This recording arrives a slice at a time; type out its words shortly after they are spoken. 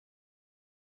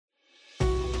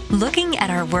Looking at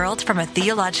our world from a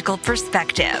theological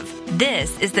perspective.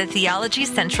 This is the Theology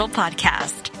Central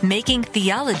Podcast, making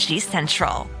theology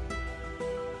central.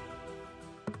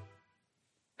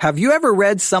 Have you ever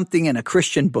read something in a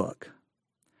Christian book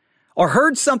or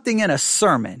heard something in a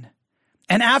sermon,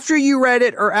 and after you read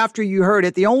it or after you heard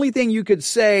it, the only thing you could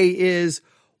say is,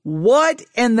 what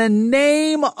in the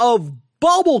name of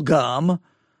bubblegum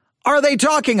are they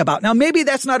talking about? Now, maybe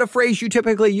that's not a phrase you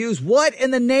typically use, what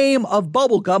in the name of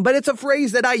bubblegum, but it's a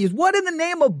phrase that I use. What in the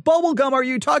name of bubblegum are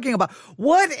you talking about?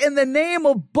 What in the name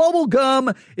of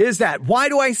bubblegum is that? Why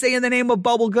do I say in the name of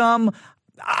bubblegum?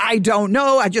 I don't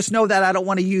know. I just know that I don't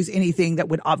want to use anything that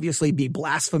would obviously be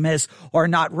blasphemous or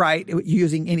not right,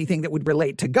 using anything that would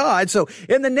relate to God. So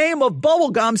in the name of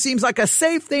bubblegum seems like a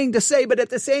safe thing to say, but at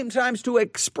the same time to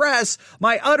express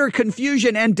my utter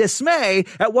confusion and dismay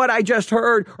at what I just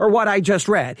heard or what I just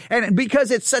read. And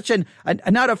because it's such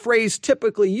not a phrase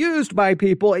typically used by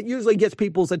people, it usually gets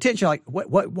people's attention. Like,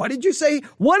 what did you say?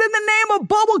 What in the name of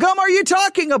bubblegum are you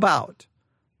talking about?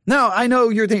 Now, I know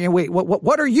you're thinking, wait,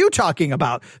 what are you talking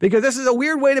about? Because this is a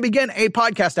weird way to begin a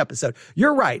podcast episode.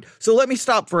 You're right. So let me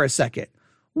stop for a second.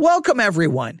 Welcome,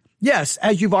 everyone. Yes,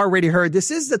 as you've already heard,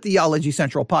 this is the Theology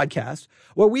Central podcast,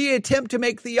 where we attempt to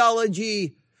make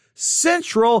theology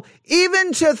central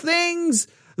even to things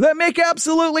that make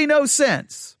absolutely no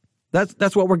sense.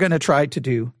 That's what we're going to try to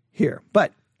do here.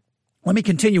 But let me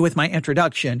continue with my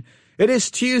introduction. It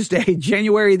is Tuesday,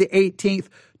 January the 18th,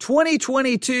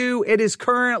 2022. It is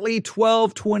currently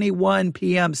 12:21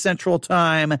 p.m. Central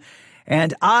Time,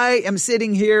 and I am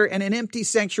sitting here in an empty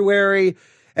sanctuary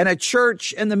in a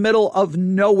church in the middle of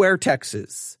nowhere,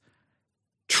 Texas,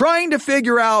 trying to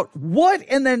figure out what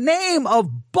in the name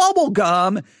of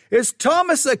bubblegum is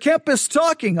Thomas à Kempis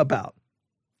talking about.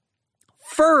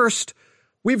 First,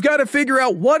 we've got to figure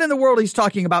out what in the world he's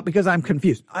talking about because I'm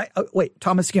confused. Wait,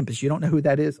 Thomas à Kempis, you don't know who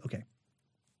that is? Okay.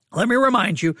 Let me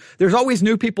remind you, there's always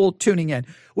new people tuning in.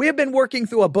 We have been working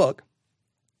through a book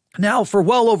now for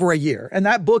well over a year, and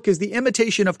that book is The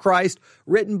Imitation of Christ,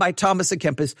 written by Thomas à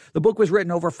Kempis. The book was written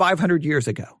over 500 years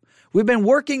ago. We've been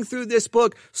working through this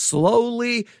book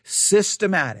slowly,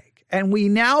 systematic, and we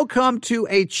now come to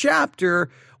a chapter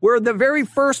where the very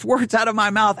first words out of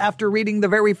my mouth after reading the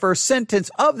very first sentence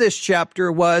of this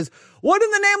chapter was, what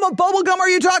in the name of bubblegum are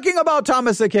you talking about,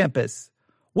 Thomas à Kempis?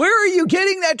 Where are you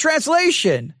getting that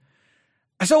translation?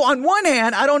 So on one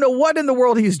hand, I don't know what in the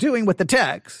world he's doing with the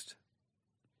text.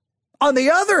 On the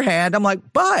other hand, I'm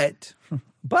like, but,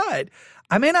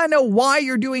 I may not know why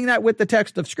you're doing that with the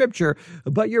text of Scripture,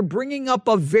 but you're bringing up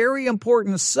a very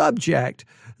important subject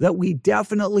that we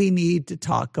definitely need to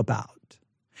talk about.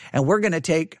 And we're going to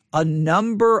take a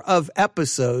number of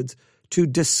episodes to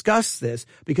discuss this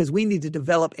because we need to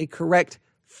develop a correct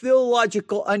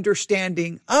theological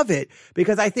understanding of it.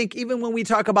 Because I think even when we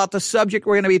talk about the subject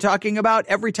we're going to be talking about,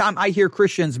 every time I hear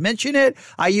Christians mention it,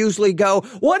 I usually go,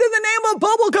 what in the name of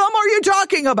bubblegum are you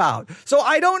talking about? So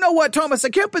I don't know what Thomas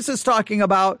à Kempis is talking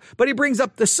about, but he brings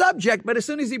up the subject. But as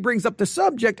soon as he brings up the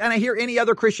subject and I hear any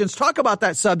other Christians talk about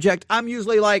that subject, I'm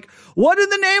usually like, what in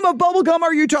the name of bubblegum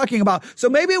are you talking about? So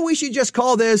maybe we should just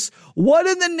call this, what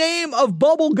in the name of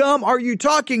bubblegum are you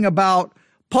talking about,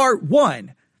 part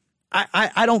 1.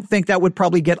 I don't think that would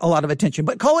probably get a lot of attention,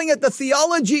 but calling it the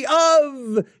theology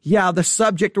of, the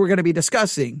subject we're going to be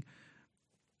discussing,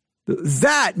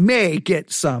 that may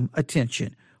get some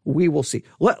attention. We will see.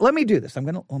 Let me do this. I'm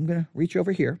going to reach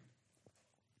over here.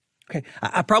 Okay.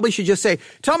 I probably should just say,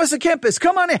 Thomas à Kempis,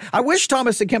 come on in. I wish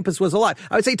Thomas à Kempis was alive.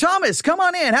 I would say, Thomas, come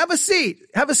on in. Have a seat.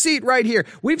 Have a seat right here.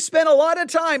 We've spent a lot of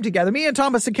time together. Me and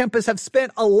Thomas à Kempis have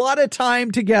spent a lot of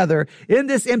time together in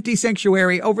this empty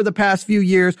sanctuary over the past few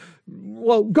years,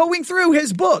 going through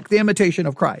his book, The Imitation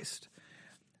of Christ.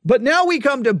 But now we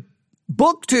come to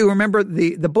book 2. Remember,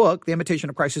 the book, The Imitation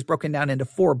of Christ, is broken down into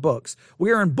 4 books.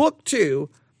 We are in book 2,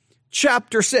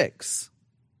 chapter 6.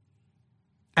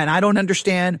 And I don't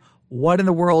understand what in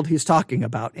the world he's talking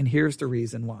about, and here's the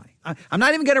reason why. I'm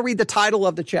not even going to read the title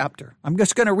of the chapter. I'm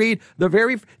just going to read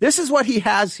this is what he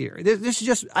has here. This is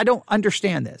just, I don't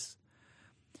understand this.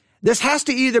 This has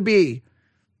to either be,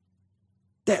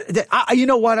 you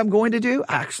know what I'm going to do?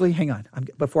 Actually, hang on.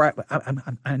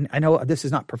 I know this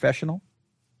is not professional.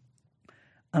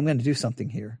 I'm going to do something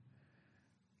here,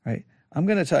 right? I'm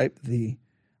going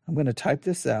to type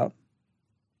this out.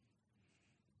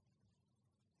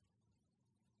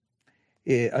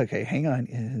 Okay, hang on,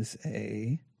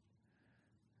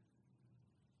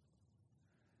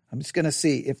 I'm just going to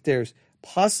see if there's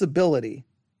possibility.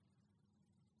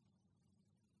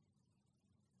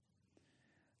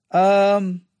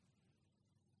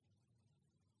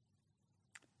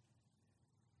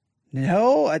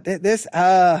 No,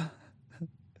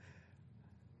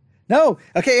 no.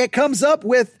 Okay, it comes up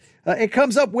with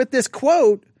this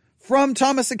quote from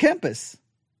Thomas à Kempis.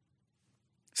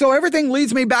 So everything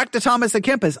leads me back to Thomas à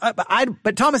Kempis.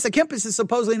 But Thomas à Kempis is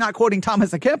supposedly not quoting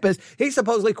Thomas à Kempis. He's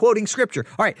supposedly quoting scripture.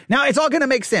 All right. Now it's all going to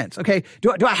make sense. Okay.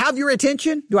 Do I have your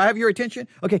attention?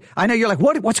 Okay. I know you're like,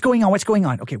 what's going on? What's going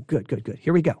on? Okay. Good.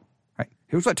 Here we go. All right.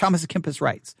 Here's what Thomas à Kempis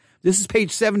writes. This is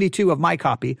page 72 of my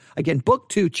copy. Again, book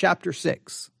 2, chapter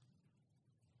 6.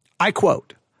 I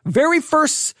quote, very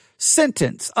first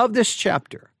sentence of this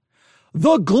chapter.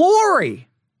 The glory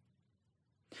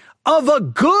of a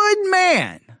good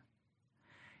man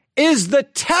is the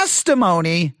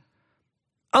testimony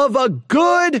of a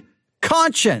good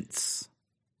conscience.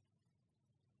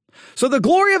 So the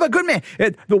glory of a good man,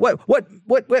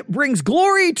 what brings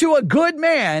glory to a good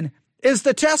man is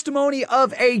the testimony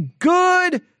of a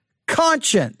good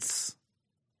conscience.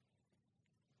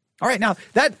 All right, now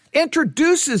that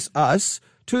introduces us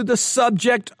to the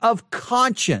subject of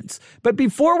conscience. But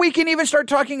before we can even start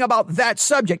talking about that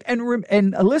subject,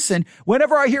 and listen,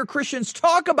 whenever I hear Christians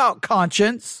talk about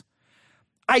conscience,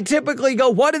 I typically go,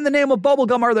 what in the name of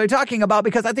bubblegum are they talking about?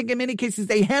 Because I think in many cases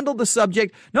they handle the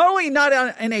subject not only not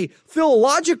in a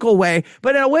theological way,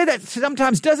 but in a way that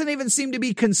sometimes doesn't even seem to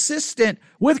be consistent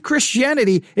with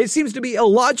Christianity. It seems to be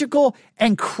illogical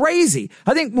and crazy.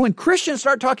 I think when Christians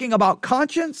start talking about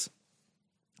conscience,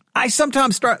 I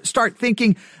sometimes start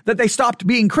thinking that they stopped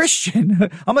being Christian.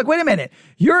 I'm like, wait a minute.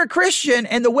 You're a Christian,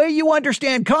 and the way you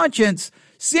understand conscience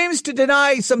seems to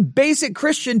deny some basic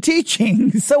Christian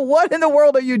teaching. So what in the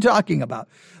world are you talking about?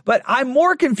 But I'm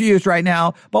more confused right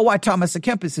now about what Thomas à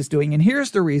Kempis is doing, and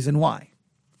here's the reason why.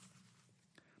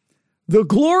 The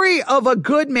glory of a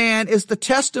good man is the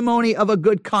testimony of a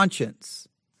good conscience.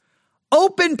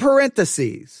 Open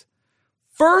parentheses.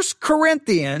 1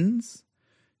 Corinthians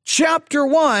chapter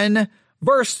 1,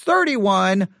 verse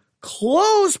 31,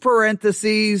 close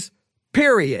parentheses,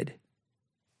 period.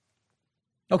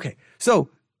 Okay, so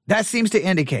that seems to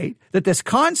indicate that this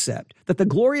concept, that the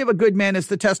glory of a good man is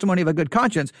the testimony of a good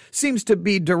conscience, seems to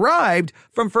be derived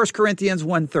from 1 Corinthians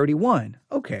 1:31.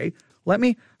 Okay,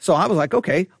 so I was like,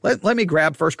 okay, let me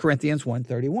grab 1 Corinthians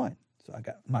 1:31. So I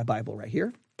got my Bible right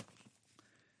here.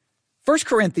 1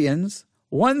 Corinthians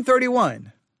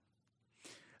 1:31.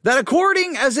 That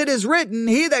according as it is written,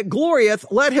 he that glorieth,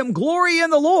 let him glory in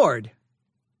the Lord.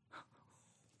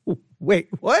 Wait,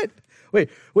 what? Wait.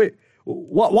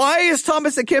 Why is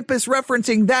Thomas à Kempis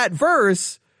referencing that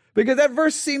verse? Because that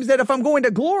verse seems that if I'm going to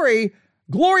glory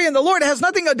in the Lord, it has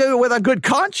nothing to do with a good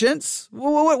conscience.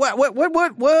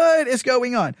 What is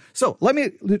going on? So let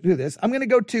me do this. I'm going to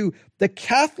go to the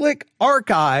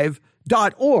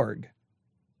CatholicArchive.org.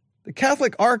 The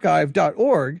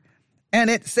CatholicArchive.org.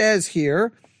 And it says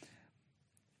here,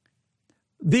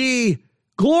 the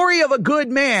glory of a good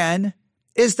man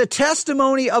is the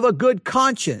testimony of a good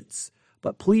conscience.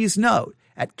 But please note,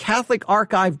 at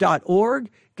CatholicArchive.org,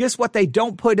 guess what they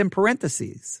don't put in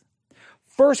parentheses?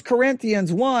 1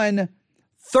 Corinthians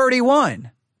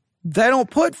 1:31. They don't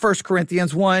put 1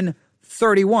 Corinthians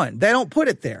 1:31. They don't put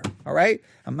it there, all right?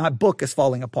 My book is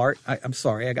falling apart. I'm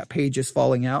sorry. I got pages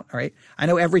falling out, all right? I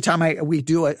know every time we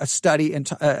do a study in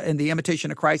the Imitation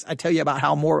of Christ, I tell you about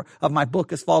how more of my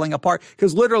book is falling apart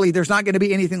because literally there's not going to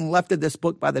be anything left of this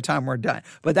book by the time we're done.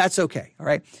 But that's okay, all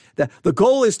right? The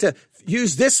goal is to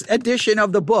use this edition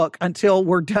of the book until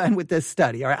we're done with this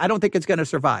study, all right? I don't think it's going to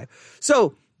survive.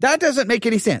 So that doesn't make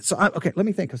any sense. So, okay, let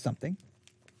me think of something.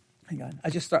 Hang on. I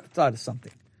just thought of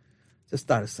something.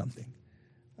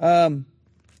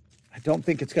 I don't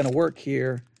think it's going to work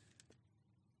here.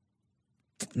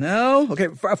 No? Okay,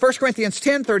 1 Corinthians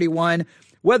 10:31,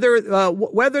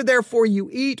 whether therefore you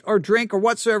eat or drink or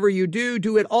whatsoever you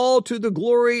do it all to the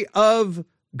glory of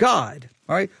God.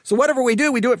 All right? So whatever we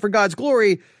do it for God's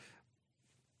glory.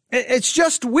 It's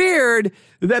just weird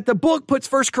that the book puts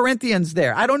 1 Corinthians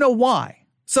there. I don't know why.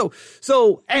 So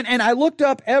I looked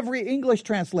up every English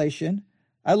translation.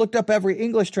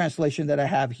 That I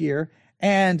have here,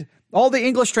 and all the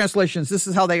English translations, this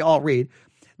is how they all read.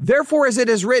 Therefore, as it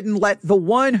is written, let the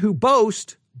one who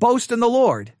boast in the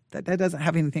Lord. That doesn't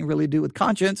have anything really to do with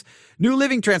conscience. New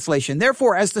Living Translation.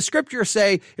 Therefore, as the scriptures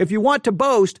say, if you want to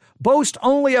boast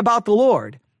only about the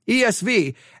Lord.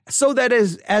 ESV. So that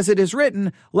as it is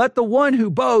written, let the one who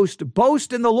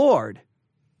boast in the Lord.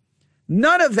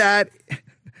 None of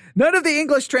the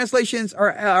English translations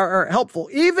are helpful.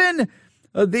 Even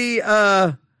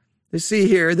let's see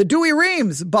here, the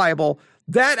Douay-Rheims Bible,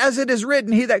 that as it is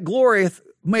written, he that glorieth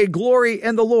may glory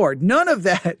in the Lord. None of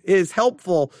that is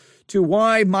helpful to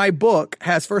why my book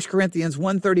has 1 Corinthians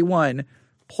 1:31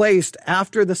 placed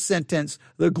after the sentence,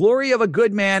 the glory of a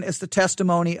good man is the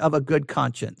testimony of a good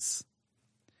conscience.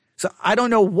 So I don't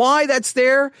know why that's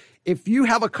there. If you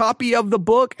have a copy of the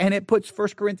book and it puts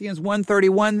 1 Corinthians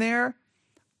 1:31 there,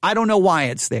 I don't know why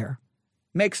it's there.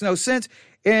 Makes no sense.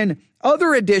 In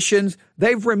other editions,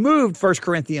 they've removed 1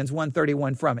 Corinthians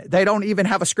 1:31 from it. They don't even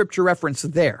have a scripture reference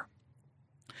there.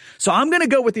 So I'm going to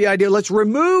go with the idea, let's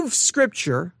remove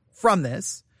scripture from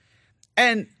this.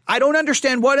 And I don't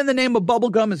understand what in the name of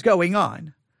bubblegum is going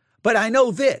on, but I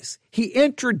know this. He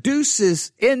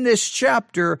introduces in this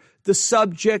chapter the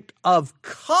subject of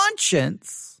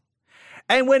conscience.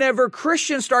 And whenever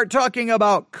Christians start talking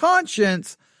about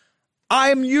conscience,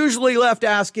 I'm usually left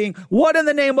asking, what in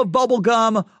the name of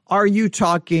bubblegum are you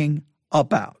talking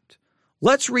about?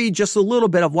 Let's read just a little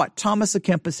bit of what Thomas à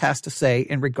Kempis has to say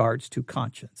in regards to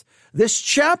conscience. This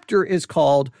chapter is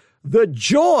called The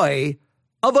Joy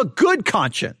of a Good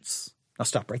Conscience. I'll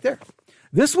stop right there.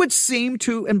 This would seem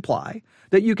to imply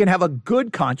that you can have a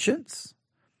good conscience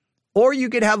or you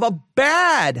could have a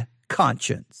bad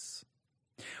conscience.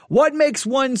 What makes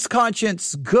one's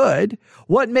conscience good?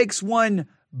 What makes one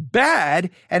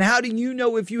bad? And how do you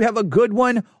know if you have a good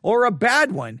one or a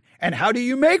bad one? And how do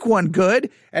you make one good?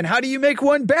 And how do you make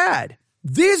one bad?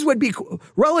 These would be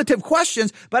relative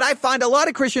questions, but I find a lot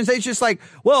of Christians, they just like,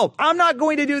 well, I'm not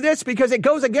going to do this because it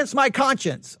goes against my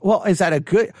conscience. Well, is that a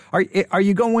good, are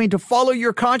you going to follow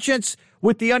your conscience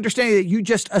with the understanding that you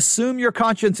just assume your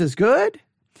conscience is good?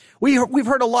 We've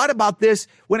heard a lot about this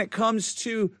when it comes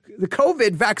to the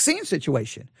COVID vaccine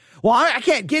situation. Well, I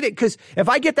can't get it because if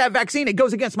I get that vaccine, it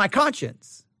goes against my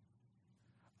conscience.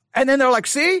 And then they're like,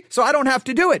 see, so I don't have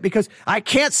to do it because I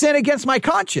can't sin against my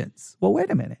conscience. Well,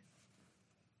 wait a minute.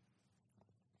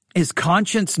 Is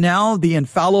conscience now the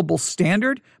infallible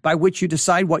standard by which you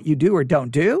decide what you do or don't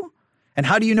do? And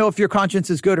how do you know if your conscience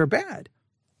is good or bad?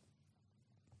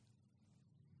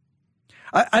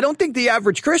 I don't think the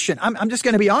average Christian, I'm just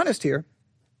going to be honest here.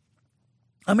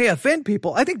 I may offend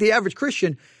people. I think the average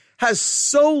Christian has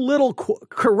so little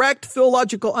correct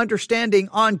theological understanding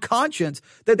on conscience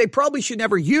that they probably should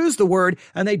never use the word,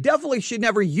 and they definitely should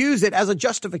never use it as a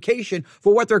justification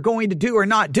for what they're going to do or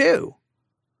not do.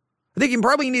 I think you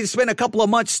probably need to spend a couple of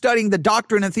months studying the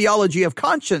doctrine and theology of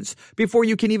conscience before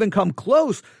you can even come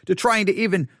close to trying to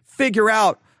even figure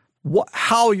out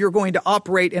how you're going to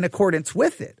operate in accordance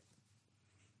with it.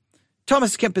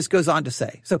 Thomas à Kempis goes on to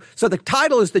say, so the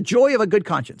title is The Joy of a Good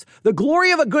Conscience. The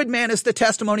glory of a good man is the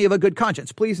testimony of a good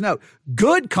conscience. Please note,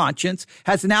 good conscience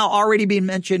has now already been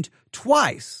mentioned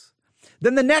twice.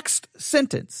 Then the next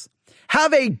sentence,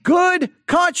 have a good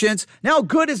conscience. Now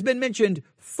good has been mentioned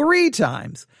 3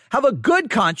 times. Have a good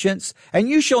conscience, and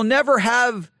you shall never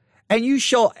have, and you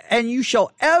shall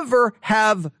ever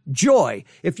have joy.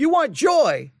 If you want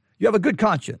joy, you have a good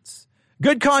conscience.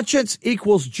 Good conscience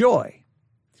equals joy.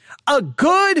 A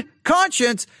good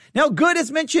conscience. Now, good is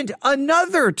mentioned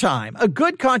another time. A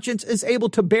good conscience is able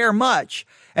to bear much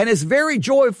and is very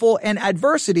joyful in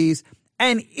adversities.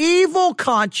 An evil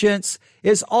conscience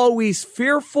is always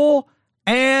fearful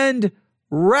and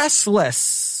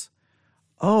restless.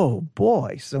 Oh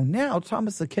boy. So now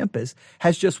Thomas à Kempis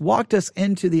has just walked us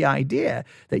into the idea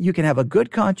that you can have a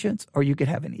good conscience or you can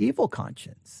have an evil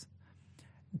conscience.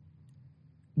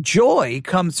 Joy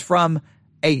comes from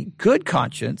a good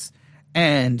conscience,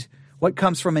 and what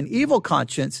comes from an evil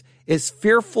conscience is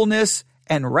fearfulness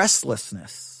and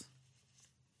restlessness.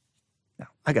 Now,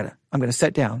 I'm going to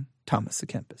set down Thomas à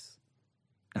Kempis.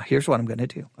 Now, here's what I'm going to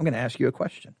do. I'm going to ask you a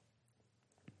question.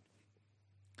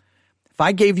 If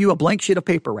I gave you a blank sheet of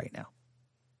paper right now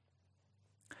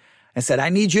and said, I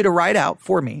need you to write out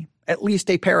for me at least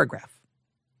a paragraph.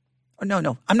 Oh,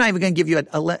 no, I'm not even going to give you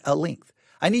a length.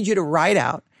 I need you to write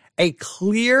out a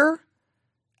clear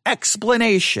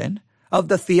explanation of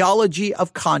the theology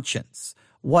of conscience.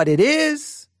 What it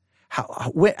is,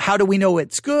 how do we know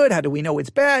it's good? How do we know it's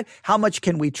bad? How much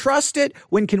can we trust it?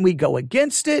 When can we go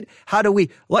against it? How do we,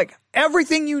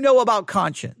 everything you know about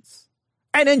conscience.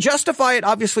 And then justify it,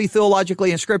 obviously,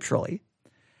 theologically and scripturally.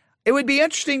 It would be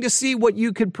interesting to see what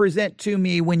you could present to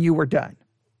me when you were done.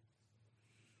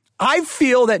 I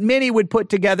feel that many would put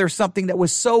together something that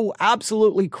was so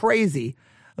absolutely crazy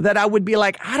that I would be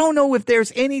like, I don't know if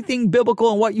there's anything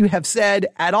biblical in what you have said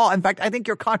at all. In fact, I think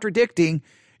you're contradicting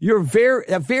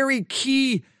a very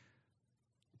key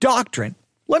doctrine.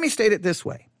 Let me state it this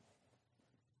way.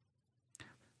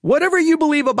 Whatever you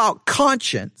believe about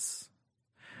conscience,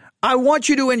 I want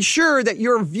you to ensure that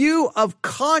your view of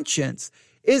conscience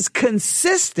is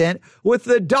consistent with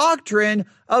the doctrine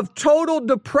of total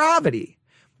depravity.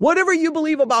 Whatever you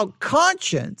believe about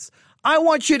conscience, I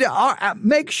want you to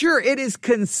make sure it is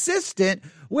consistent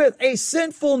with a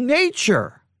sinful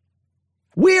nature.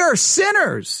 We are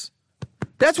sinners.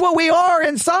 That's what we are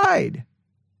inside.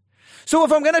 So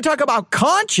if I'm going to talk about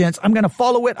conscience, I'm going to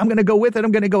follow it, I'm going to go with it,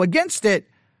 I'm going to go against it.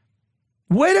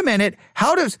 Wait a minute.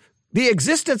 How does the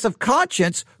existence of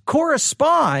conscience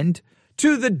correspond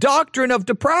to the doctrine of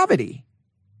depravity?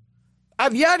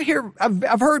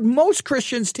 I've heard most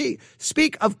Christians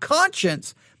speak of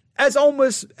conscience as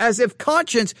almost as if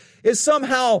conscience is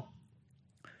somehow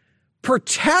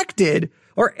protected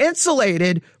or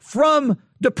insulated from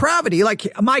depravity. Like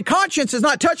my conscience is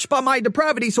not touched by my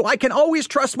depravity, so I can always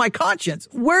trust my conscience.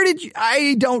 What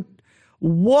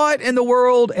in the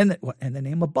world in the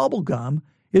name of bubble gum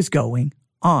is going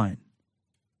on?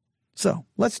 So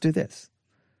let's do this.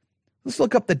 Let's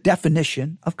look up the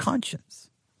definition of conscience.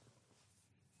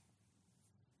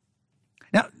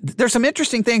 Now, there's some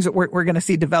interesting things that we're going to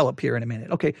see develop here in a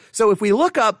minute. Okay, so if we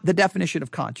look up the definition of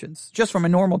conscience, just from a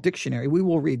normal dictionary, we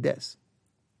will read this.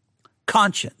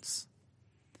 Conscience,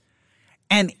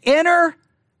 an inner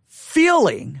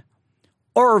feeling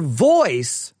or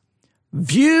voice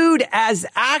viewed as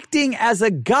acting as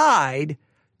a guide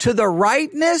to the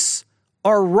rightness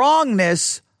or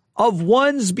wrongness of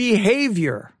one's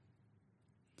behavior.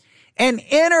 An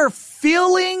inner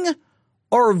feeling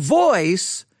or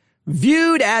voice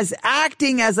viewed as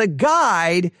acting as a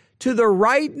guide to the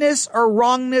rightness or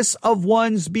wrongness of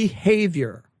one's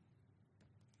behavior.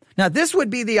 Now, this would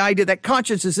be the idea that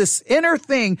conscience is this inner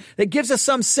thing that gives us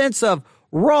some sense of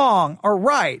wrong or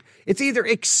right. It's either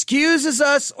excuses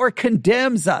us or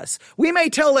condemns us. We may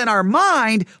tell in our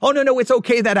mind, oh, no, it's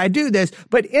okay that I do this,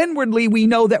 but inwardly we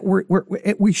know that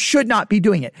we should not be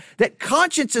doing it. That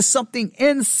conscience is something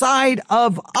inside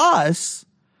of us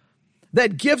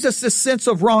that gives us this sense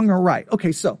of wrong or right.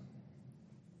 Okay, so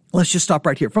let's just stop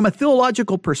right here. From a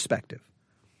theological perspective,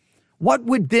 what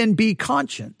would then be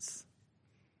conscience?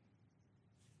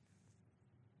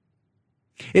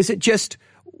 Is it just,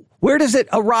 where does it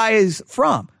arise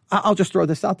from? I'll just throw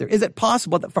this out there. Is it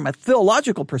possible that from a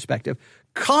theological perspective,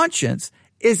 conscience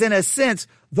is in a sense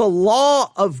the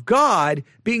law of God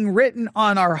being written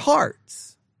on our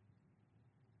hearts?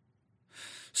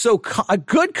 So a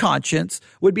good conscience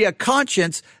would be a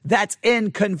conscience that's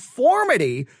in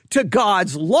conformity to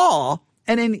God's law,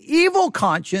 and an evil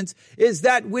conscience is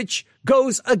that which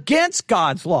goes against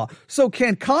God's law. So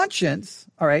can conscience,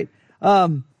 all right,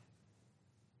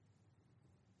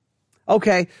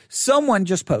 okay, someone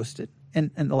just posted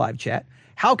in the live chat,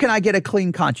 how can I get a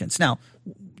clean conscience? Now,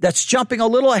 that's jumping a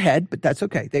little ahead, but that's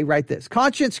okay. They write this.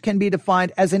 Conscience can be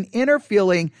defined as an inner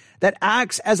feeling that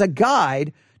acts as a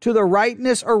guide to the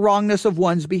rightness or wrongness of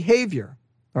one's behavior.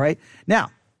 All right. Now,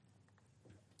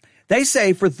 they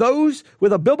say for those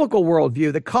with a biblical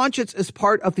worldview, the conscience is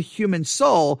part of the human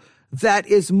soul that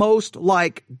is most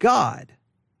like God.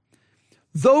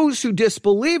 Those who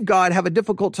disbelieve God have a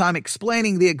difficult time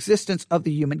explaining the existence of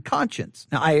the human conscience.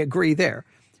 Now, I agree there.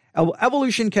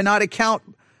 Evolution cannot account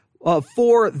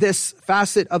for this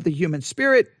facet of the human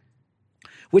spirit,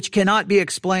 which cannot be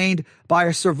explained by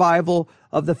a survival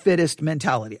of the fittest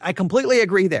mentality. I completely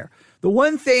agree there. The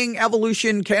one thing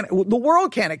the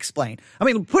world can't explain. I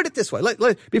mean, put it this way,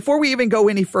 before we even go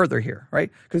any further here, right?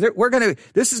 Because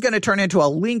this is going to turn into a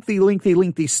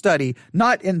lengthy study,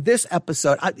 not in this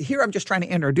episode. Here I'm just trying to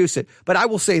introduce it, but I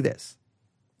will say this.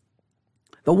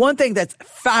 The one thing that's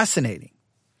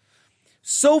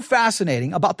so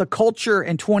fascinating about the culture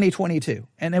in 2022,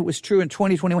 and it was true in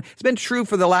 2021, it's been true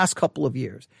for the last couple of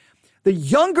years. The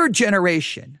younger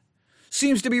generation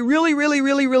seems to be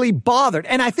really bothered.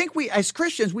 And I think we, as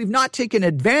Christians, we've not taken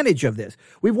advantage of this.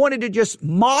 We've wanted to just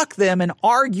mock them and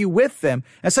argue with them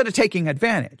instead of taking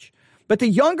advantage. But the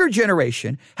younger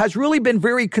generation has really been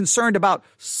very concerned about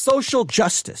social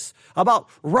justice, about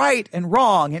right and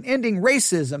wrong, and ending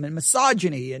racism and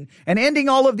misogyny, and ending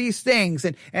all of these things.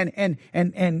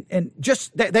 And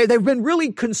just, they've been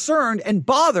really concerned and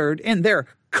bothered in their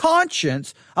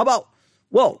conscience about,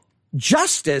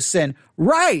 justice and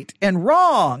right and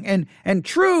wrong and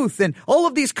truth and all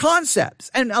of these concepts.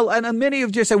 And many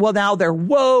have just said, well, now they're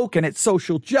woke and it's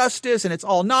social justice and it's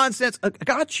all nonsense. I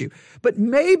got you. But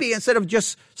maybe instead of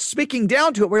just speaking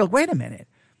down to it, we're like, wait a minute.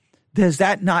 Does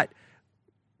that not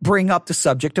bring up the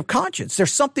subject of conscience?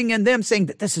 There's something in them saying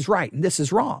that this is right and this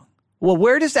is wrong. Well,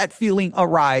 where does that feeling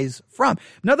arise from?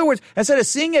 In other words, instead of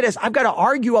seeing it as I've got to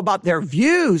argue about their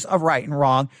views of right and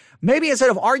wrong, maybe instead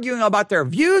of arguing about their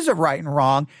views of right and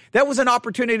wrong, that was an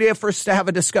opportunity for us to have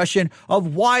a discussion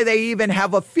of why they even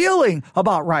have a feeling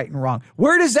about right and wrong.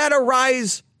 Where does that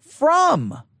arise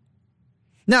from?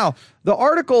 Now, the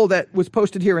article that was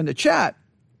posted here in the chat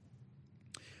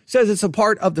says it's a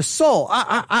part of the soul.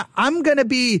 I'm not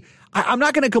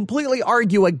going to completely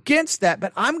argue against that,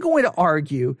 but I'm going to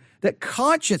argue that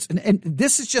conscience, and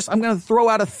this is just, I'm going to throw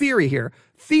out a theory here,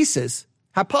 thesis,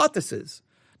 hypothesis,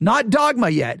 not dogma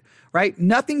yet, right?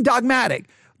 Nothing dogmatic.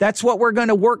 That's what we're going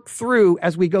to work through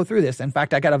as we go through this. In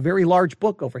fact, I got a very large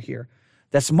book over here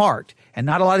that's marked, and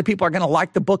not a lot of people are going to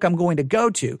like the book I'm going to go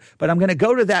to, but I'm going to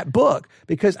go to that book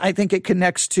because I think it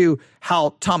connects to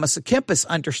how Thomas à Kempis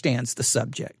understands the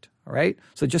subject. All right.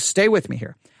 So just stay with me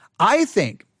here. I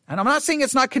think, and I'm not saying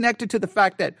it's not connected to the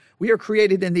fact that we are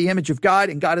created in the image of God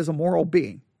and God is a moral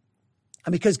being.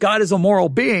 And because God is a moral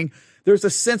being, there's a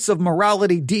sense of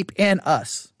morality deep in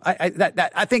us. I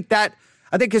think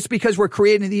it's because we're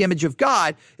created in the image of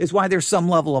God is why there's some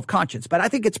level of conscience. But I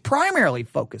think it's primarily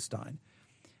focused on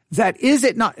that. Is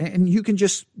it not? And you can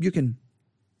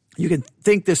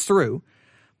think this through,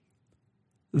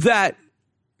 that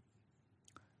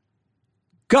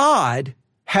God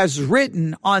has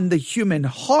written on the human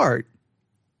heart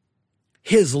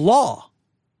his law.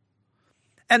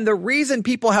 And the reason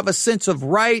people have a sense of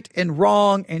right and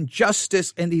wrong and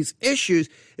justice in these issues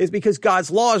is because God's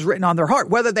law is written on their heart,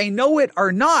 whether they know it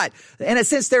or not. In a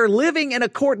sense, they're living in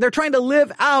they're trying to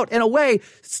live out in a way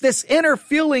this inner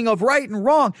feeling of right and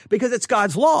wrong because it's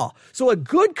God's law. So a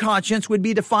good conscience would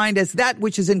be defined as that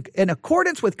which is in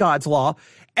accordance with God's law,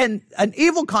 and an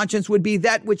evil conscience would be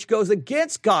that which goes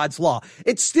against God's law.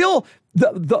 It's still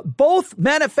both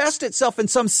manifest itself in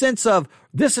some sense of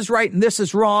this is right and this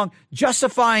is wrong,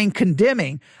 justifying,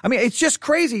 condemning. I mean, it's just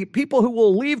crazy. People who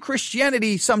will leave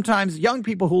Christianity, sometimes young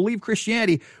people who leave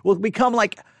Christianity will become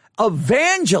like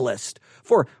evangelists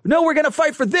for, no, we're going to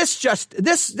fight for this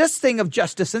thing of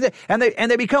justice. And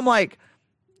they become like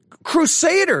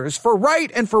crusaders for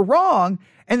right and for wrong.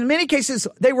 And in many cases,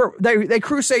 they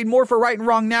crusade more for right and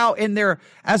wrong now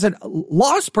as a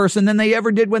lost person than they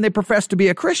ever did when they professed to be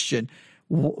a Christian.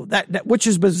 Which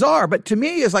is bizarre, but to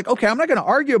me is like, okay, I'm not going to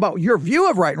argue about your view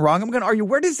of right and wrong. I'm going to argue,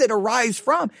 where does it arise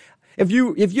from? If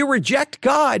you reject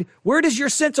God, where does your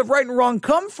sense of right and wrong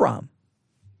come from?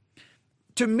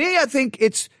 To me, I think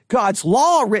it's God's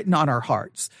law written on our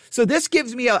hearts. So this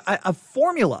gives me a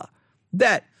formula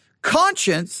that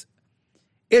conscience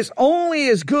is only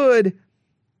as good.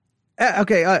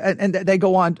 Okay, and they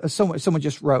go on. Someone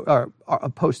just wrote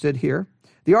posted here.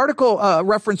 The article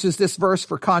references this verse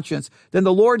for conscience. Then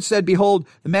the Lord said, behold,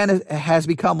 the man has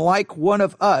become like one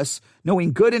of us,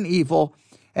 knowing good and evil,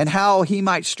 and how he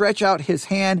might stretch out his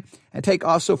hand and take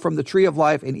also from the tree of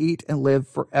life and eat and live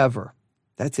forever.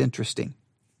 That's interesting.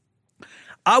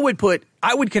 I would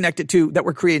connect it to that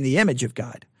we're created in the image of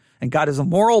God, and God is a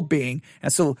moral being,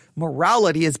 and so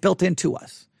morality is built into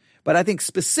us. But I think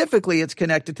specifically it's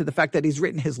connected to the fact that he's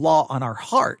written his law on our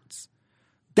hearts.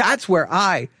 That's where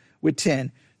I would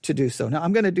tend to do so. Now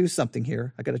I'm going to do something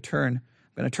here. I'm going to turn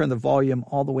the volume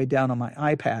all the way down on my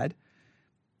iPad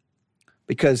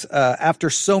because after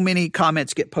so many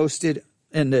comments get posted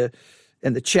in the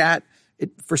chat,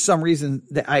 for some reason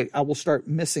that I will start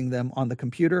missing them on the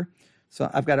computer. So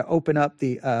I've got to open up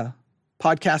the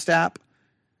podcast app,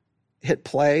 hit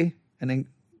play, and then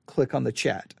click on the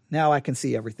chat. Now I can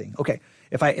see everything. Okay.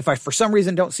 If I for some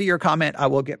reason don't see your comment, I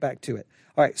will get back to it.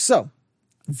 All right. So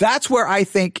that's where I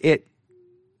think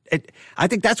I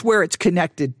think that's where it's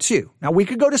connected to. Now we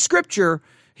could go to scripture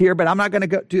here, but I'm not going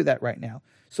to do that right now.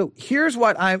 So here's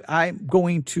what I'm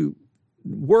going to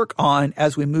work on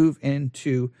as we move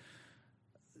into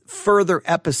further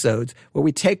episodes where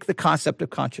we take the concept of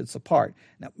conscience apart.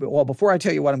 Now, well, before I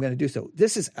tell you what I'm going to do, so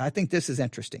I think this is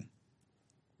interesting.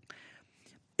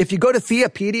 If you go to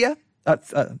Theopedia,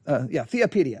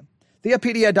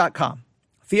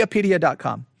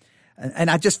 Theopedia.com,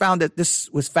 and I just found that this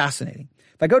was fascinating.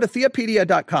 If I go to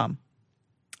Theopedia.com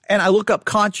and I look up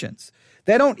conscience,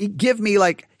 they don't give me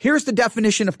like, here's the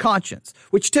definition of conscience,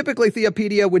 which typically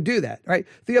Theopedia would do that, right?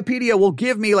 Theopedia will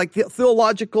give me like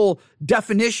theological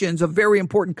definitions of very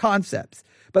important concepts.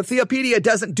 But Theopedia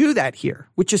doesn't do that here,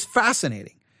 which is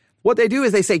fascinating. What they do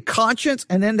is they say conscience,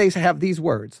 and then they have these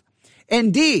words.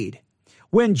 Indeed,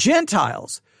 when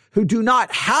Gentiles who do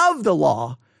not have the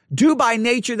law do by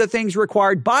nature the things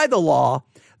required by the law,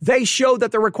 they show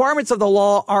that the requirements of the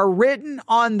law are written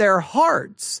on their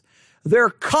hearts, their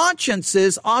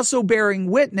consciences also bearing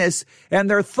witness, and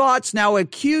their thoughts now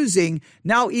accusing,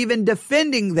 now even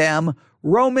defending them.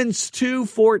 Romans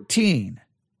 2:14.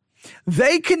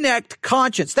 They connect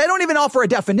conscience. They don't even offer a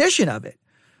definition of it.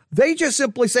 They just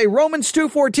simply say Romans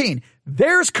 2:14.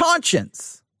 There's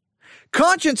conscience.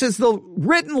 Conscience is the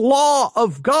written law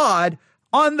of God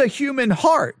on the human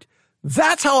heart.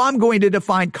 That's how I'm going to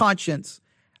define conscience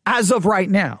as of right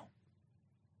now.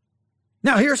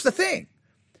 Now, here's the thing.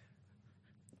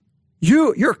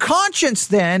 Your conscience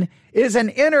then is an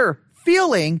inner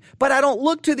feeling, but I don't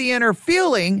look to the inner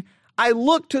feeling. I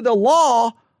look to the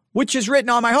law, which is written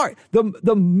on my heart. The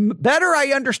better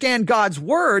I understand God's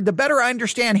word, the better I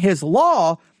understand his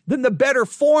law, then the better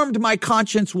formed my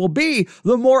conscience will be.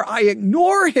 The more I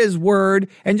ignore his word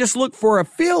and just look for a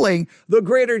feeling, the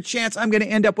greater chance I'm going to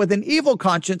end up with an evil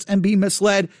conscience and be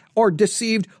misled or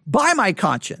deceived by my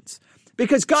conscience.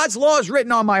 Because God's law is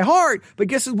written on my heart, but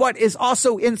guess what is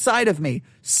also inside of me?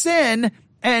 Sin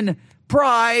and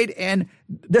pride and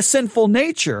the sinful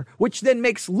nature, which then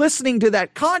makes listening to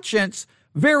that conscience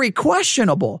very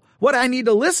questionable. What I need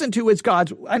to listen to is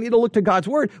I need to look to God's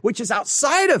word, which is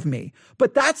outside of me.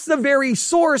 But that's the very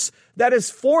source that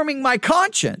is forming my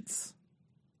conscience.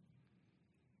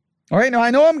 All right. Now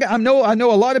I know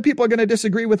a lot of people are going to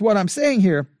disagree with what I'm saying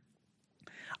here.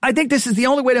 I think this is the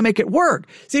only way to make it work.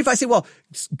 See, if I say, well,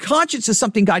 conscience is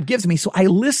something God gives me, so I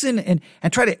listen and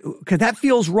try to, because that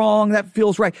feels wrong, that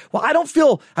feels right. Well, I don't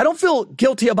feel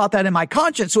guilty about that in my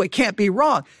conscience, so it can't be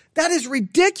wrong. That is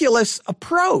ridiculous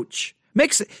approach.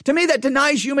 To me, that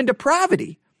denies human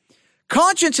depravity.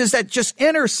 Conscience is that just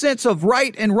inner sense of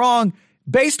right and wrong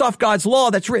based off God's law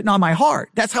that's written on my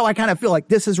heart. That's how I kind of feel like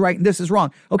this is right and this is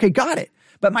wrong. Okay, got it.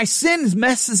 But my sin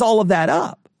messes all of that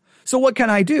up. So what can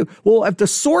I do? Well, if the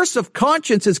source of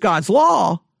conscience is God's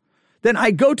law, then I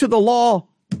go to the law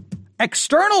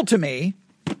external to me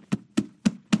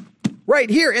right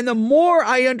here. And the more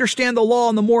I understand the law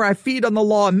and the more I feed on the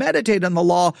law and meditate on the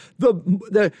law,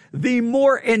 the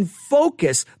more in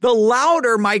focus, the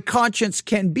louder my conscience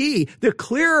can be, the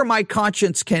clearer my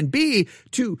conscience can be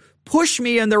to push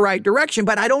me in the right direction.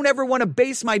 But I don't ever want to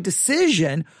base my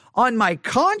decision on my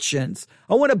conscience.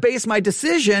 I want to base my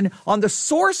decision on the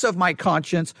source of my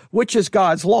conscience, which is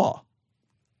God's law.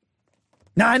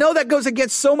 Now, I know that goes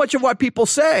against so much of what people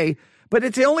say, but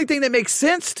it's the only thing that makes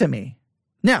sense to me.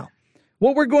 Now,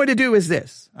 what we're going to do is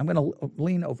this. I'm going to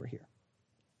lean over here.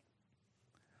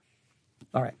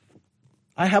 All right.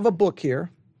 I have a book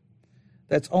here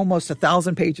that's almost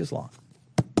 1,000 pages long.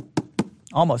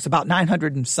 Almost, about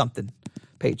 900 and something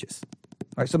pages.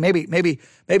 All right, so maybe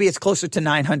it's closer to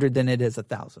 900 than it is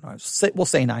 1,000. All right, we'll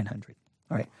say 900.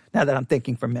 All right, now that I'm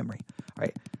thinking from memory. All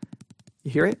right,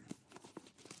 you hear it?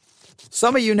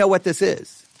 Some of you know what this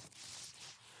is.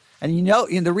 And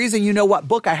the reason you know what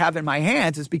book I have in my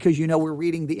hands is because you know we're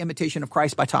reading The Imitation of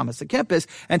Christ by Thomas à Kempis.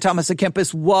 And Thomas à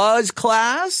Kempis was,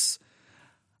 class,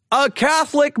 a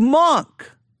Catholic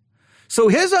monk. So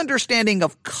his understanding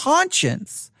of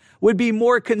conscience would be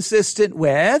more consistent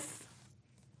with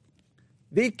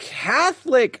the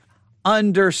Catholic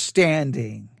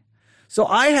understanding. So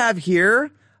I have here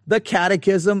the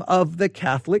Catechism of the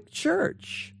Catholic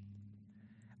Church.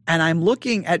 And I'm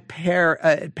looking at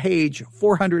page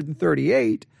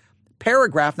 438,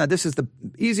 paragraph. Now, this is the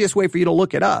easiest way for you to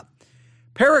look it up.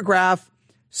 Paragraph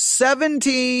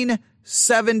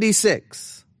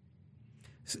 1776.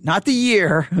 Not the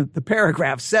year, the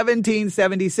paragraph,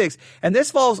 1776. And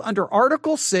this falls under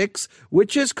Article 6,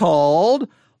 which is called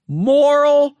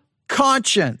moral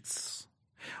conscience.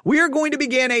 We are going to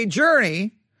begin a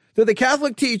journey through the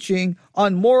Catholic teaching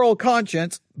on moral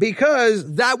conscience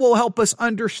because that will help us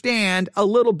understand a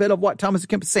little bit of what Thomas à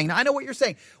Kempis is saying. Now, I know what you're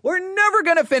saying. We're never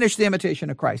going to finish the Imitation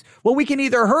of Christ. Well, we can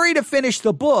either hurry to finish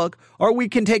the book or we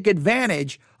can take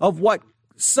advantage of what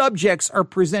subjects are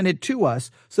presented to us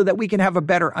so that we can have a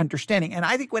better understanding. And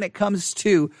I think when it comes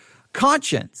to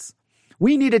conscience,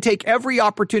 we need to take every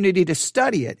opportunity to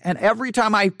study it. And every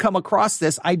time I come across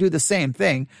this, I do the same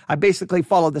thing. I basically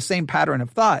follow the same pattern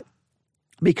of thought.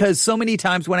 Because so many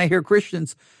times when I hear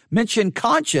Christians mention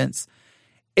conscience,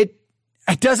 it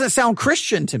doesn't sound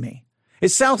Christian to me. It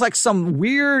sounds like some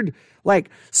weird,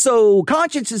 so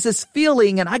conscience is this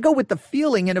feeling, and I go with the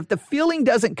feeling, and if the feeling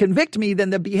doesn't convict me,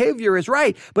 then the behavior is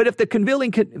right. But if the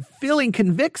feeling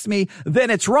convicts me,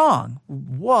 then it's wrong.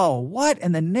 Whoa, what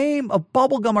in the name of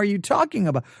bubblegum are you talking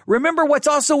about? Remember what's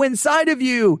also inside of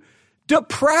you.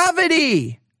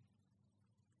 Depravity.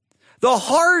 The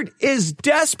heart is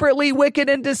desperately wicked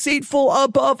and deceitful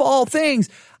above all things.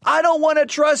 I don't want to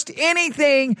trust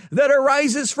anything that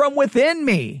arises from within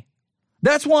me.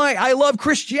 That's why I love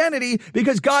Christianity,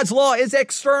 because God's law is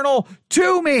external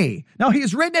to me. Now,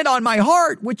 he's written it on my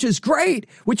heart, which is great,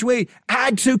 which may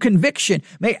add to conviction,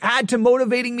 may add to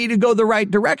motivating me to go the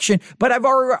right direction. But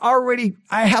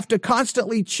I have to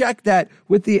constantly check that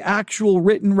with the actual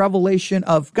written revelation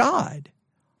of God.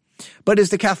 But is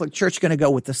the Catholic Church going to go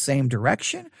with the same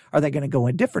direction? Are they going to go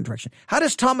in a different direction? How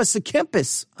does Thomas à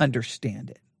Kempis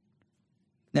understand it?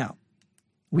 Now,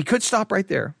 we could stop right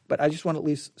there, but I just want to at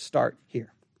least start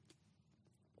here.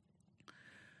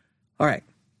 All right.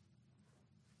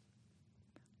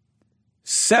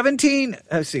 17,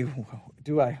 let's see,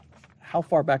 how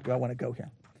far back do I want to go here?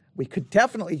 We could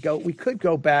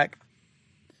go back.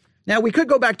 Now, we could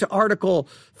go back to Article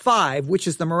 5, which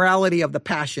is the morality of the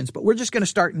passions, but we're just going to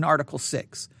start in Article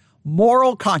 6,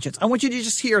 moral conscience. I want you to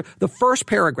just hear the first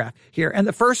paragraph here. And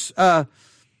the first, I'm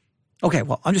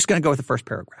just going to go with the first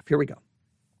paragraph. Here we go.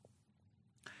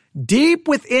 Deep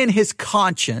within his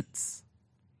conscience,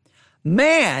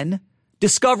 man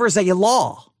discovers a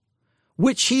law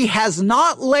which he has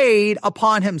not laid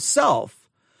upon himself,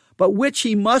 but which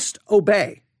he must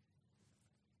obey.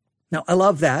 Now, I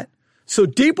love that. So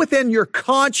deep within your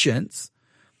conscience,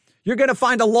 you're going to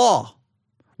find a law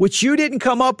which you didn't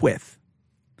come up with.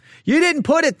 You didn't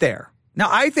put it there. Now,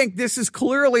 I think this is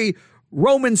clearly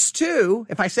Romans 2.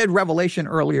 If I said Revelation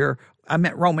earlier, I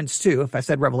meant Romans 2. If I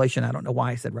said Revelation, I don't know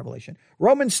why I said Revelation.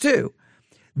 Romans 2.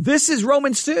 This is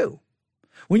Romans 2.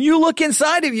 When you look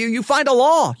inside of you, you find a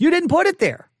law. You didn't put it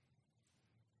there.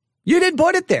 You didn't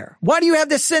put it there. Why do you have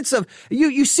this sense of,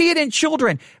 you see it in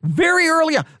children very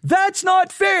early on. That's not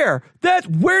fair.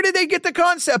 Where did they get the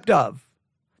concept of?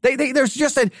 There's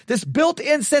just this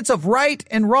built-in sense of right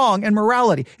and wrong and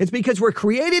morality. It's because we're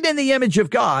created in the image of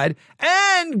God,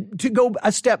 and to go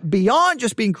a step beyond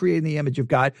just being created in the image of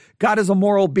God, God is a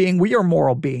moral being. We are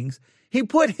moral beings. He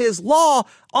put his law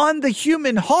on the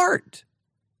human heart.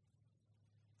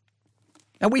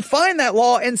 And we find that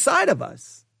law inside of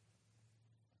us.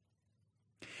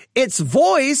 Its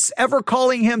voice ever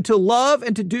calling him to love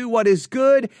and to do what is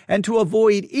good and to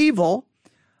avoid evil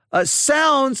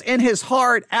sounds in his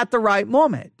heart at the right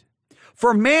moment.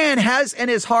 For man has in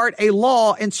his heart a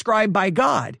law inscribed by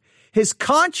God. His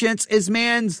conscience is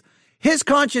man's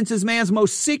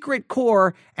most secret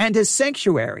core and his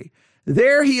sanctuary.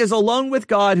 There he is alone with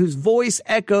God, whose voice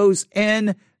echoes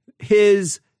in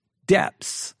his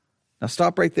depths. Now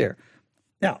stop right there.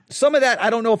 Now, some of that,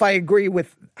 I don't know if I agree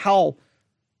with how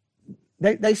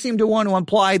they seem to want to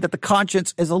imply that the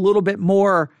conscience is a little bit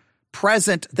more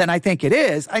present than I think it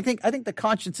is. I think the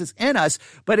conscience is in us,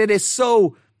 but it is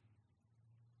so.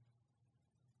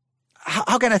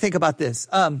 How can I think about this?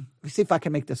 Let me see if I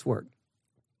can make this work.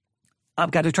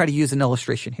 I've got to try to use an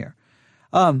illustration here.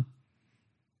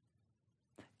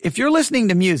 If you're listening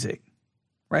to music,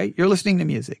 right? You're listening to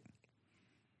music,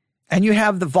 and you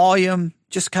have the volume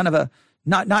just kind of a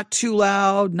not too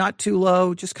loud, not too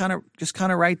low, just kind of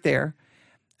right there,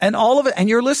 and all of it, and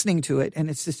you're listening to it, and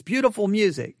it's this beautiful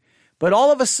music. But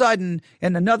all of a sudden,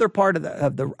 in another part of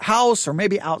the house, or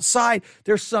maybe outside,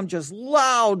 there's some just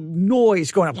loud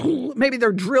noise going on. Maybe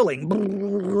they're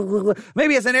drilling.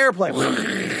 Maybe it's an airplane.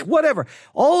 Whatever.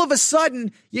 All of a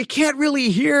sudden, you can't really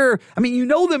hear. I mean, you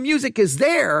know the music is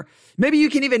there. Maybe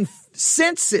you can even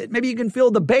sense it. Maybe you can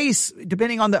feel the bass,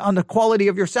 depending on the quality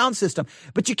of your sound system.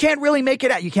 But you can't really make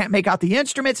it out. You can't make out the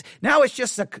instruments. Now it's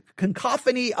just a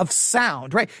cacophony of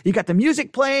sound, right? You got the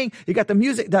music playing. You got the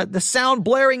music, the sound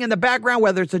blaring in the background,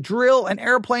 whether it's a drill, an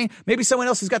airplane. Maybe someone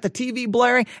else has got the TV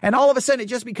blaring. And all of a sudden, it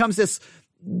just becomes this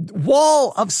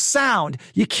wall of sound.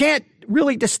 You can't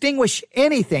really distinguish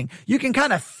anything. You can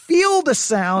kind of feel the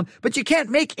sound, but you can't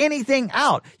make anything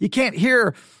out. You can't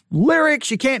hear lyrics.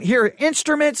 You can't hear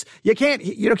instruments. You can't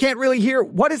really hear,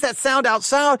 what is that sound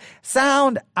outside?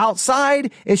 Sound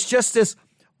outside is just this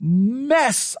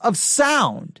mess of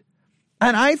sound.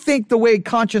 And I think the way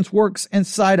conscience works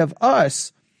inside of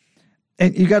us,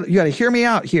 and you got to hear me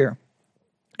out here,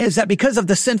 is that because of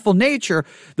the sinful nature,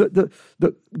 the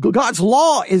God's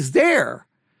law is there,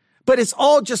 but it's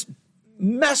all just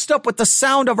messed up with the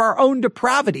sound of our own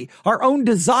depravity, our own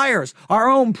desires, our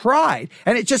own pride.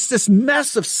 And it's just this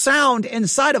mess of sound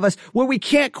inside of us where we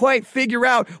can't quite figure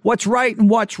out what's right and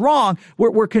what's wrong.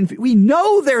 We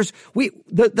know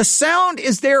the sound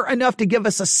is there enough to give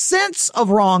us a sense of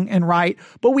wrong and right,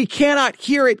 but we cannot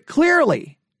hear it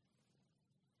clearly.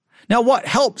 Now, what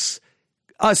helps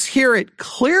us hear it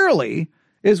clearly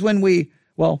is when we,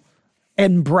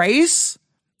 embrace,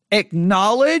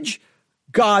 acknowledge,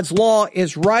 God's law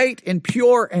is right and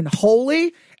pure and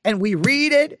holy, and we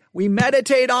read it, we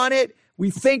meditate on it,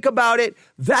 we think about it.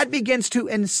 That begins to,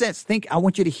 in a sense, I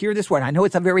want you to hear this word. I know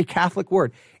it's a very Catholic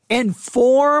word.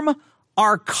 Inform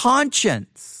our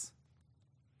conscience.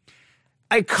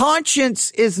 A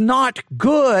conscience is not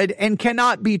good and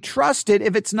cannot be trusted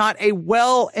if it's not a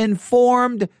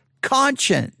well-informed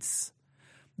conscience.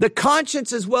 The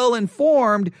conscience is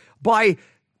well-informed by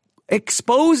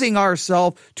exposing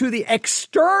ourselves to the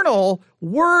external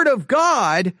word of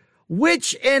God,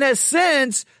 which in a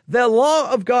sense, the law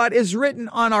of God is written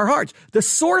on our hearts. The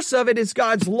source of it is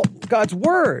God's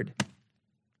word.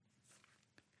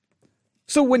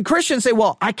 So when Christians say,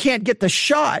 well, I can't get the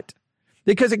shot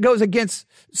because it goes against,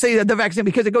 say the vaccine,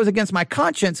 because it goes against my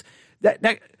conscience,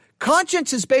 that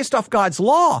conscience is based off God's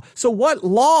law. So what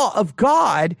law of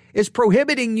God is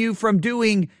prohibiting you from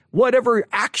doing whatever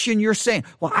action you're saying?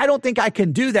 Well, I don't think I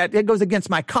can do that. It goes against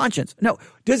my conscience. No.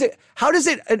 How does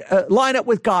it line up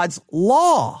with God's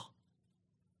law?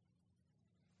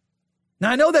 Now,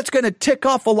 I know that's going to tick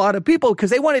off a lot of people because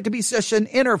they want it to be such an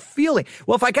inner feeling.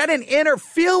 Well, if I got an inner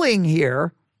feeling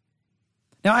here,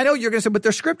 now I know you're going to say, but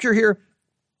there's scripture here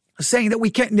saying that we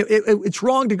can't, it's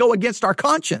wrong to go against our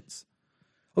conscience.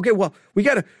 Okay, well,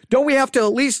 don't we have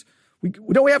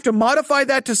to modify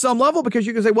that to some level? Because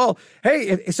you can say, well,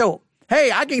 hey,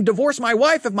 I can divorce my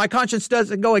wife if my conscience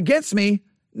doesn't go against me.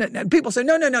 People say,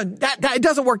 no, that it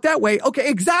doesn't work that way. Okay,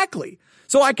 exactly.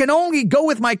 So I can only go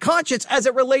with my conscience as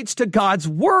it relates to God's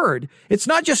word. It's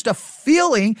not just a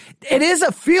feeling. It is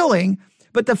a feeling,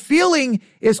 but the feeling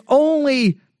is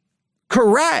only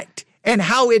correct and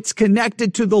how it's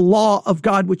connected to the law of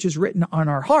God, which is written on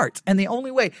our hearts. And the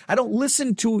only way I don't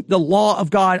listen to the law of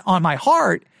God on my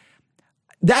heart,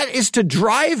 that is to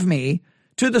drive me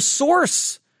to the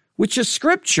source, which is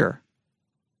scripture.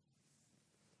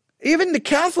 Even the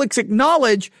Catholics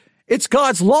acknowledge it's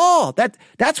God's law.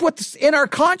 That's what's in our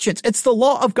conscience. It's the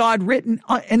law of God written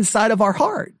inside of our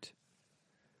heart.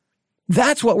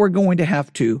 That's what we're going to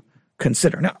have to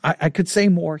consider. Now, I could say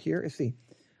more here. Let's see.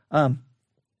 I'm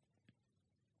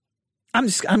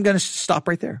going to stop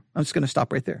right there. I'm just going to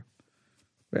stop right there.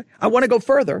 I want to go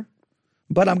further,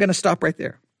 but I'm going to stop right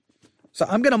there. So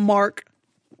I'm going to mark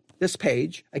this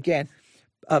page again,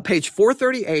 page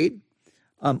 438,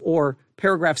 or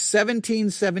paragraph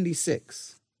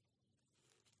 1776.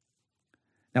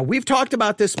 Now, we've talked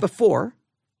about this before,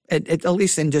 at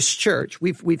least in this church.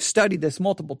 We've studied this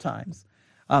multiple times.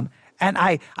 But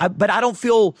I don't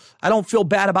feel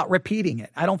bad about repeating it.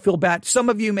 I don't feel bad. Some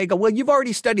of you may go, well, you've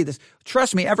already studied this.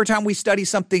 Trust me, every time we study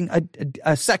something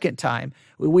a second time,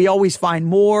 we always find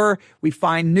more. We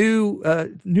find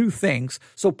new things.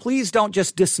 So please don't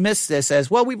just dismiss this as,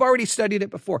 well, we've already studied it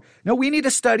before. No, we need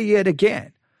to study it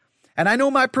again. And I know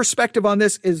my perspective on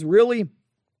this is really,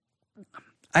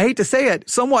 I hate to say it,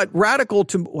 somewhat radical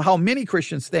to how many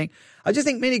Christians think. I just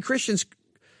think many Christians,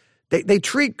 they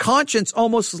treat conscience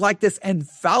almost like this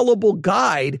infallible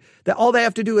guide that all they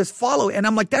have to do is follow. And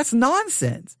I'm like, that's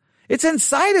nonsense. It's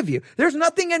inside of you. There's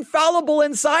nothing infallible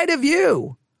inside of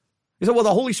you. You say, well,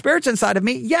 the Holy Spirit's inside of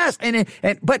me. Yes.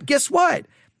 But guess what?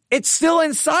 It's still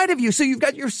inside of you. So you've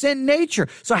got your sin nature.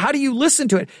 So how do you listen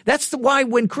to it? That's why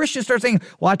when Christians start saying,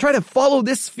 well, I try to follow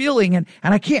this feeling and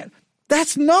I can't.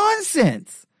 That's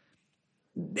nonsense.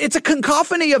 It's a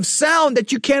cacophony of sound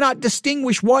that you cannot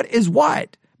distinguish what is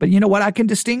what. But you know what I can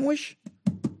distinguish?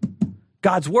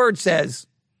 God's word says,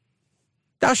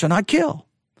 thou shalt not kill.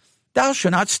 Thou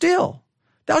shalt not steal.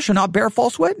 Thou shalt not bear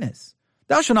false witness.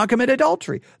 Thou shalt not commit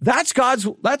adultery. That's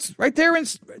right there.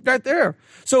 Right there.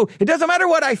 So it doesn't matter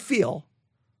what I feel.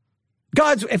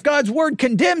 If God's word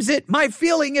condemns it, my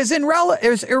feeling is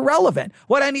irrelevant.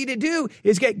 What I need to do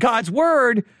is get God's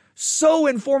word so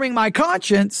informing my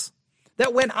conscience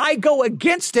that when I go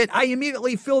against it, I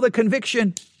immediately feel the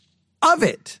conviction of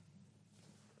it.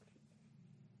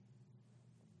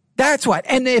 That's what.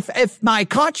 And if my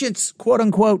conscience, quote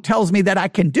unquote, tells me that I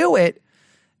can do it,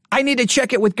 I need to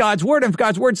check it with God's word. And if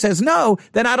God's word says no,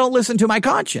 then I don't listen to my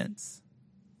conscience.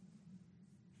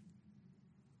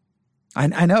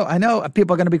 I know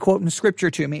people are going to be quoting scripture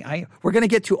to me. We're going to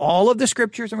get to all of the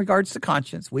scriptures in regards to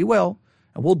conscience. We will.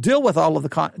 And we'll deal with all of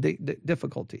the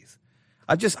difficulties.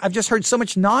 I've just heard so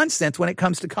much nonsense when it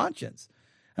comes to conscience.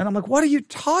 And I'm like, what are you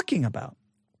talking about?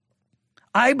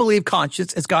 I believe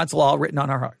conscience is God's law written on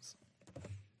our hearts.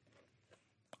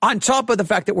 On top of the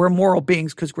fact that we're moral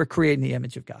beings because we're created in the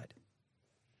image of God.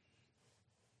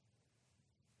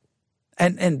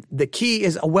 And the key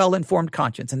is a well-informed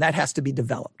conscience, and that has to be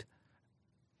developed.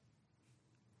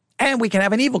 And we can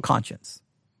have an evil conscience,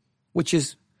 which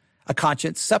is a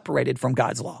conscience separated from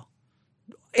God's law,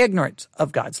 ignorant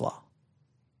of God's law.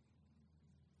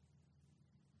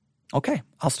 Okay,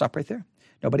 I'll stop right there.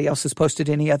 Nobody else has posted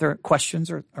any other questions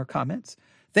or comments.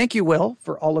 Thank you, Will,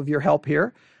 for all of your help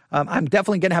here. I'm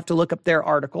definitely going to have to look up their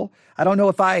article. I don't know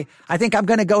if I think I'm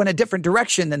going to go in a different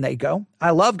direction than they go.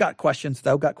 I love Got Questions,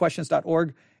 though.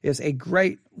 GotQuestions.org is a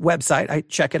great website. I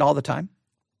check it all the time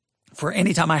for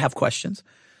any time I have questions.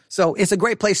 So it's a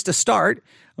great place to start,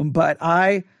 but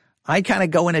I kind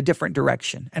of go in a different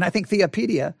direction. And I think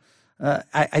Theopedia,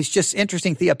 it's just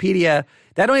interesting. Theopedia,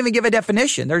 they don't even give a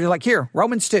definition. They're just like, here,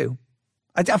 Romans 2.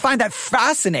 I find that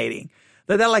fascinating.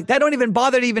 They're like, they don't even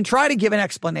bother to even try to give an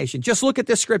explanation. Just look at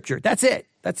this scripture. That's it.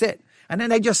 And then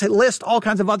they just list all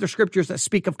kinds of other scriptures that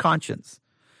speak of conscience.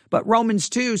 But Romans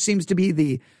 2 seems to be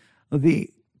the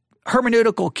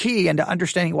hermeneutical key into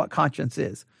understanding what conscience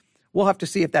is. We'll have to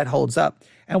see if that holds up,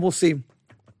 and we'll see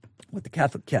what the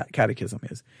Catholic Catechism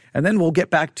is. And then we'll get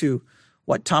back to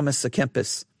what Thomas à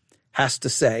Kempis has to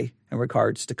say in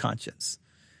regards to conscience.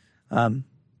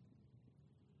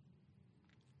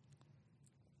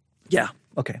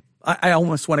 Okay. I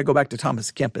almost want to go back to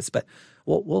Thomas à Kempis, but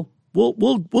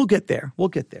we'll get there. We'll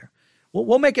get there.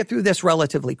 We'll make it through this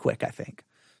relatively quick, I think.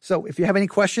 So if you have any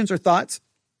questions or thoughts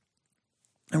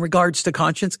in regards to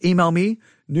conscience, email me,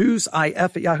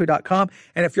 newsif@yahoo.com.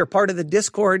 And if you're part of the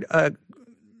Discord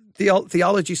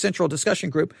Theology Central discussion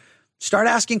group, start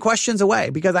asking questions away,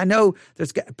 because I know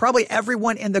there's probably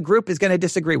everyone in the group is going to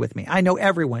disagree with me. I know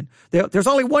everyone. There's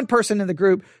only one person in the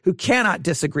group who cannot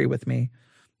disagree with me.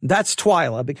 That's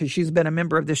Twyla, because she's been a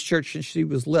member of this church since she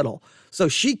was little. So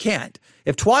she can't.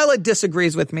 If Twyla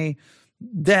disagrees with me,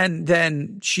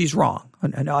 then she's wrong.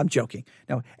 No, I'm joking.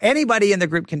 No, anybody in the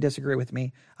group can disagree with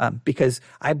me because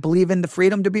I believe in the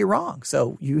freedom to be wrong.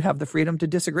 So you have the freedom to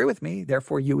disagree with me.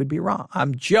 Therefore, you would be wrong.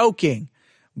 I'm joking.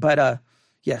 But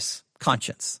yes,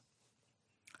 conscience.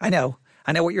 I know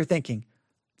what you're thinking.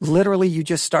 Literally, you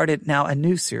just started now a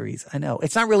new series. I know.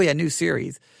 It's not really a new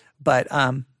series, but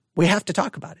we have to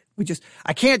talk about it.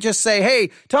 I can't just say,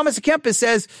 hey, Thomas à Kempis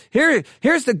says,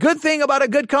 here's the good thing about a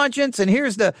good conscience, and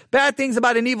here's the bad things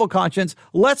about an evil conscience.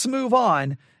 Let's move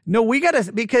on. No, we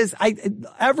gotta, because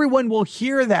everyone will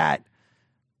hear that.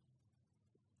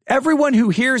 Everyone who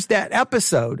hears that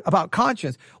episode about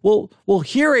conscience will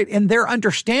hear it in their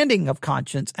understanding of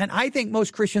conscience. And I think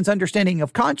most Christians' understanding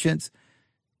of conscience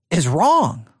is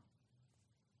wrong.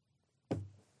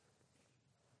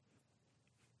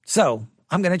 So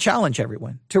I'm going to challenge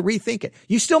everyone to rethink it.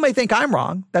 You still may think I'm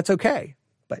wrong. That's okay.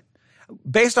 But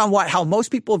based on how most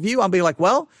people view, I'll be like,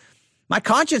 well, my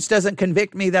conscience doesn't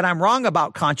convict me that I'm wrong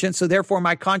about conscience. So therefore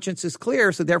my conscience is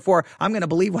clear. So therefore I'm going to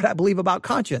believe what I believe about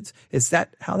conscience. Is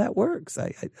that how that works?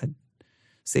 I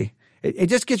see. It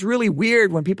just gets really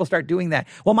weird when people start doing that.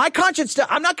 Well, my conscience,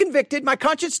 I'm not convicted. My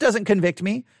conscience doesn't convict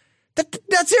me.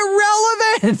 That's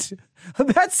irrelevant.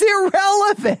 That's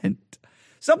irrelevant.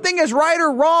 Something is right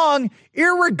or wrong,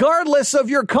 irregardless of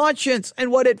your conscience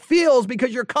and what it feels,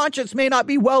 because your conscience may not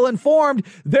be well informed.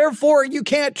 Therefore, you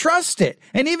can't trust it.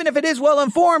 And even if it is well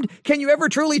informed, can you ever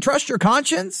truly trust your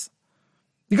conscience?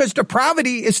 Because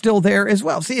depravity is still there as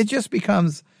well. See, it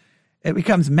becomes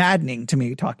maddening to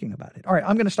me talking about it. All right,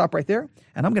 I'm going to stop right there,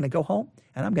 and I'm going to go home,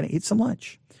 and I'm going to eat some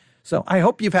lunch. So I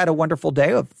hope you've had a wonderful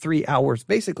day of 3 hours,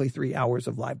 basically 3 hours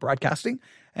of live broadcasting,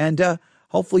 and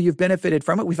hopefully you've benefited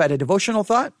from it. We've had a devotional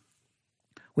thought.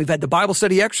 We've had the Bible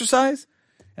study exercise,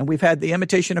 and we've had the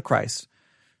Imitation of Christ.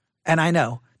 And I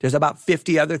know there's about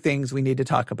 50 other things we need to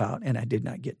talk about, and I did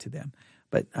not get to them.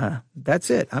 But that's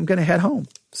it. I'm going to head home.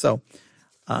 So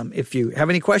if you have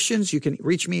any questions, you can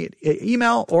reach me at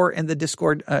email or in the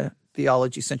Discord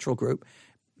Theology Central group.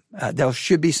 There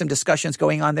should be some discussions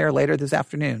going on there later this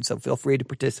afternoon, so feel free to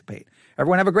participate.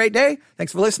 Everyone have a great day.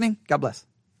 Thanks for listening. God bless.